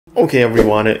Okay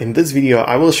everyone, in this video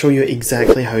I will show you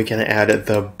exactly how you can add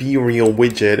the BeReal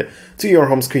widget to your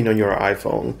home screen on your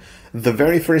iPhone. The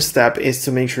very first step is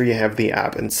to make sure you have the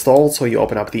app installed, so you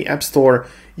open up the App Store,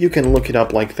 you can look it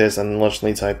up like this and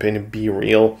literally type in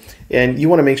BeReal, and you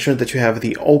want to make sure that you have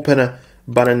the open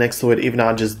button next to it. If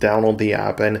not, just download the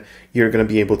app and you're going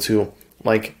to be able to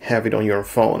have it on your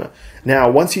phone. Now,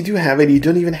 once you do have it, you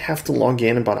don't even have to log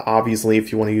in, but obviously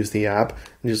if you want to use the app,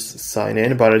 just sign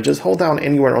in, but just hold down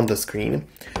anywhere on the screen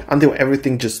until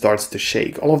everything just starts to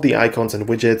shake. All of the icons and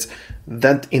widgets,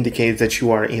 that indicates that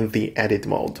you are in the edit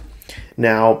mode.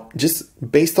 Now,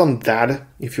 just based on that,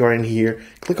 if you are in here,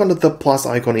 click on the plus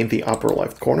icon in the upper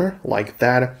left corner, like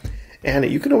that. And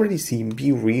you can already see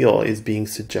BeReal is being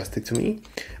suggested to me,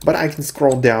 but I can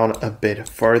scroll down a bit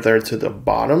further to the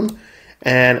bottom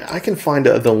and I can find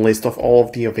the list of all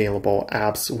of the available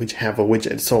apps which have a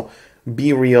widget. So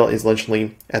BeReal is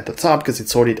literally at the top because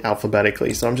it's sorted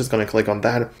alphabetically. So I'm just going to click on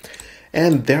that.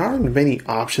 And there aren't many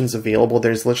options available.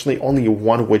 There's literally only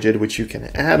one widget which you can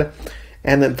add.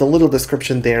 And the little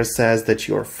description there says that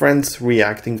your friends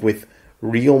reacting with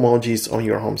real emojis on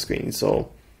your home screen.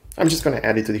 So I'm just going to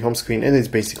add it to the home screen and it's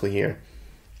basically here.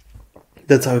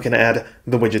 That's how you can add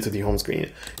the widget to the home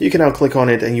screen. You can now click on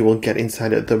it and you will get inside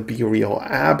the BeReal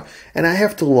app. And I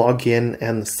have to log in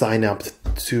and sign up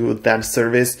to that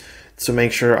service to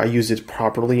make sure I use it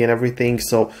properly and everything.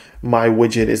 So my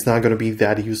widget is not going to be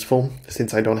that useful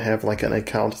since I don't have an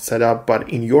account set up. But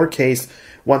in your case,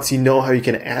 once you know how you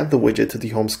can add the widget to the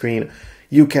home screen,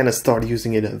 you can start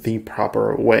using it the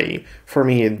proper way. For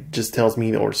me, it just tells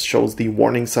me or shows the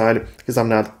warning sign because I'm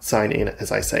not signed in,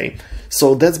 as I say.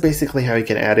 So that's basically how you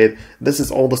can add it. This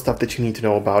is all the stuff that you need to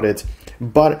know about it.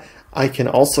 But I can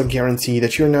also guarantee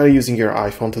that you're not using your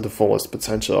iPhone to the fullest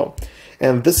potential.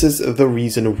 And this is the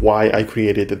reason why I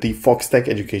created the Foxtecc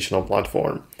educational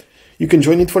platform. You can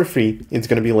join it for free. It's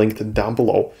going to be linked down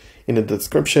below in the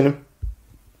description.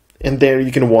 And there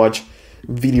you can watch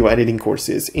video editing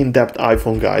courses, in-depth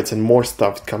iPhone guides, and more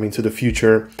stuff coming to the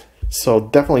future. So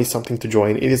definitely something to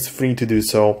join. It is free to do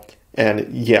so.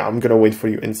 And yeah, I'm gonna wait for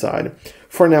you inside.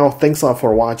 For now, thanks a lot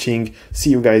for watching. See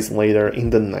you guys later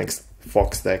in the next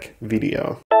Foxtecc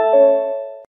video.